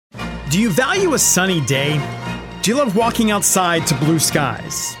Do you value a sunny day? Do you love walking outside to blue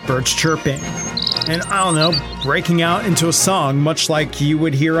skies, birds chirping, and I don't know, breaking out into a song much like you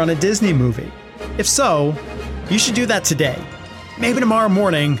would hear on a Disney movie? If so, you should do that today. Maybe tomorrow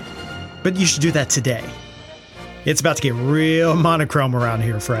morning, but you should do that today. It's about to get real monochrome around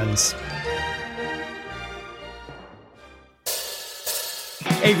here, friends.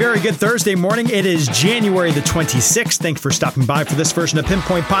 A very good Thursday morning. It is January the 26th. Thanks for stopping by for this version of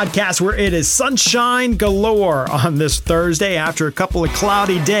Pinpoint Podcast, where it is sunshine galore on this Thursday. After a couple of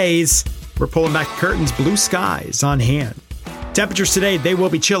cloudy days, we're pulling back the curtains, blue skies on hand. Temperatures today, they will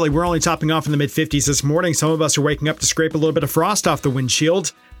be chilly. We're only topping off in the mid-50s this morning. Some of us are waking up to scrape a little bit of frost off the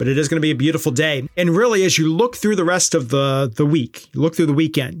windshield, but it is going to be a beautiful day. And really, as you look through the rest of the week, you look through the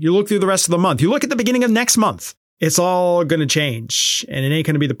weekend, you look through the rest of the month, you look at the beginning of next month, it's all going to change, and it ain't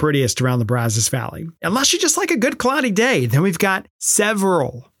going to be the prettiest around the Brazos Valley. Unless you just like a good cloudy day, then we've got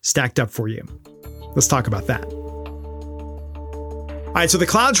several stacked up for you. Let's talk about that. All right, so the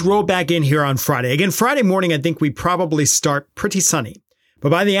clouds roll back in here on Friday. Again, Friday morning, I think we probably start pretty sunny.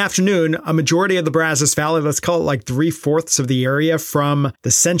 But by the afternoon, a majority of the Brazos Valley, let's call it like 3/4 of the area from the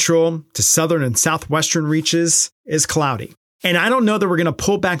central to southern and southwestern reaches, is cloudy. And I don't know that we're going to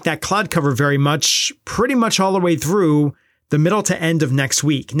pull back that cloud cover very much, pretty much all the way through the middle to end of next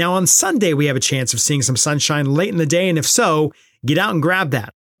week. Now, on Sunday, we have a chance of seeing some sunshine late in the day. And if so, get out and grab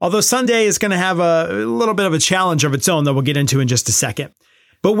that. Although Sunday is going to have a little bit of a challenge of its own that we'll get into in just a second.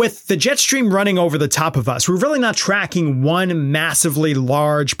 But with the jet stream running over the top of us, we're really not tracking one massively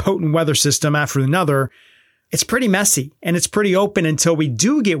large, potent weather system after another. It's pretty messy and it's pretty open until we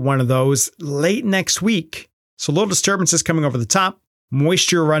do get one of those late next week. So little disturbances coming over the top,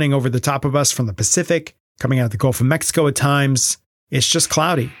 moisture running over the top of us from the Pacific, coming out of the Gulf of Mexico at times. It's just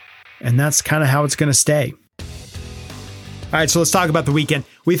cloudy. And that's kind of how it's going to stay. All right, so let's talk about the weekend.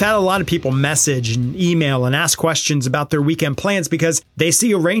 We've had a lot of people message and email and ask questions about their weekend plans because they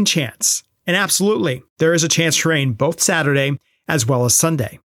see a rain chance. And absolutely, there is a chance for rain both Saturday as well as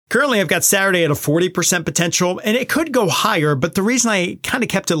Sunday. Currently, I've got Saturday at a 40% potential, and it could go higher, but the reason I kind of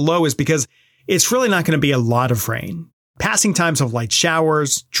kept it low is because it's really not going to be a lot of rain. Passing times of light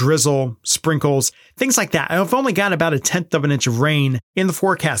showers, drizzle, sprinkles, things like that. I've only got about 1/10 of an inch of rain in the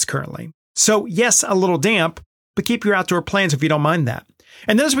forecast currently. So yes, a little damp, but keep your outdoor plans if you don't mind that.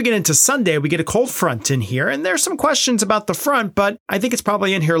 And then as we get into Sunday, we get a cold front in here. And there's some questions about the front, but I think it's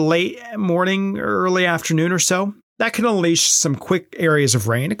probably in here late morning, early afternoon or so. That can unleash some quick areas of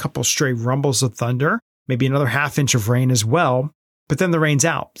rain, a couple stray rumbles of thunder, maybe another 1/2 inch of rain as well. But then the rain's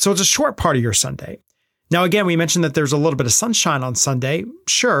out. So it's a short part of your Sunday. Now, again, we mentioned that there's a little bit of sunshine on Sunday.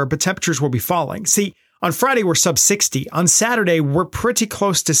 Sure, but temperatures will be falling. See, on Friday, we're sub 60. On Saturday, we're pretty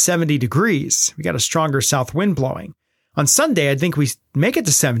close to 70 degrees. We got a stronger south wind blowing. On Sunday, I think we make it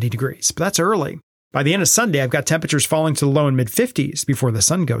to 70 degrees, but that's early. By the end of Sunday, I've got temperatures falling to the low and mid 50s before the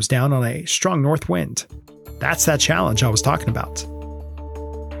sun goes down on a strong north wind. That's that challenge I was talking about.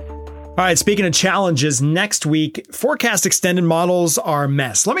 All right, speaking of challenges, next week, forecast extended models are a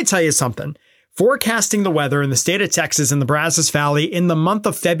mess. Let me tell you something. Forecasting the weather in the state of Texas and the Brazos Valley in the month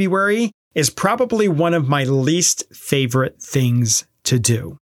of February is probably one of my least favorite things to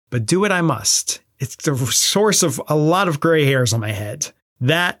do. But do it I must. It's the source of a lot of gray hairs on my head.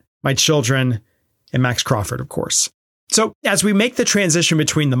 That, my children, and Max Crawford, of course. So as we make the transition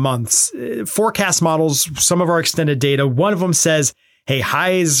between the months, forecast models, some of our extended data, one of them says, hey,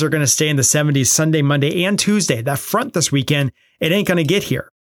 highs are going to stay in the 70s Sunday, Monday, and Tuesday. That front this weekend, it ain't going to get here.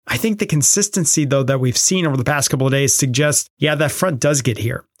 I think the consistency, though, that we've seen over the past couple of days suggests, yeah, that front does get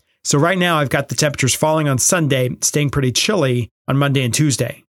here. So right now, I've got the temperatures falling on Sunday, staying pretty chilly on Monday and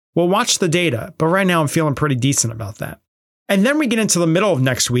Tuesday. We'll watch the data, but right now I'm feeling pretty decent about that. And then we get into the middle of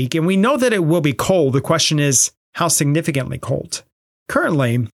next week, and we know that it will be cold. The question is, how significantly cold?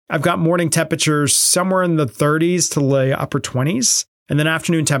 Currently, I've got morning temperatures somewhere in the 30s to the upper 20s. And then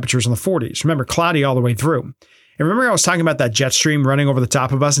afternoon temperatures in the 40s. Remember, cloudy all the way through. And remember I was talking about that jet stream running over the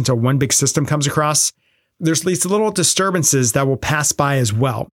top of us until one big system comes across? There's these little disturbances that will pass by as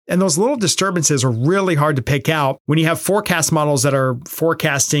well. And those little disturbances are really hard to pick out when you have forecast models that are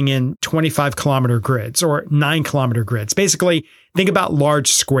forecasting in 25-kilometer grids or 9-kilometer grids. Basically, think about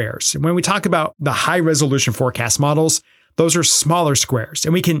large squares. When we talk about the high-resolution forecast models, those are smaller squares.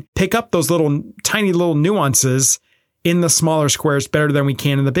 And we can pick up those tiny little nuances in the smaller squares better than we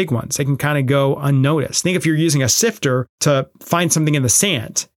can in the big ones. They can kind of go unnoticed. Think if you're using a sifter to find something in the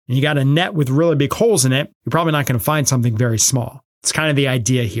sand and you got a net with really big holes in it, you're probably not going to find something very small. It's kind of the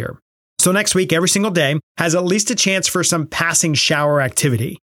idea here. So next week, every single day has at least a chance for some passing shower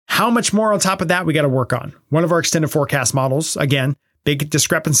activity. How much more on top of that we got to work on? One of our extended forecast models, again, big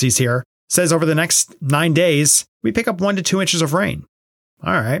discrepancies here. It says over the next 9 days, we pick up 1 to 2 inches of rain.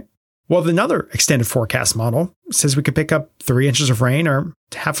 All right. Well, another extended forecast model says we could pick up 3 inches of rain or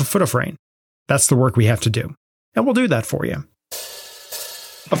half a foot of rain. That's the work we have to do. And we'll do that for you.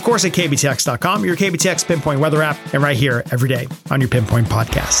 Of course, at KBTX.com, your KBTX Pinpoint weather app, and right here every day on your Pinpoint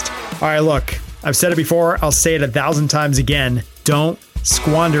podcast. All right, look, I've said it before. I'll say it 1,000 times again. Don't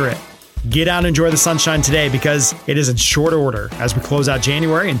squander it. Get out and enjoy the sunshine today because it is in short order as we close out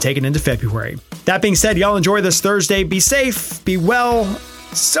January and take it into February. That being said, y'all enjoy this Thursday. Be safe, be well,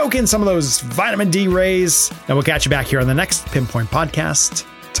 soak in some of those vitamin D rays, and we'll catch you back here on the next Pinpoint podcast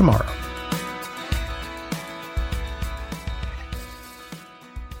tomorrow.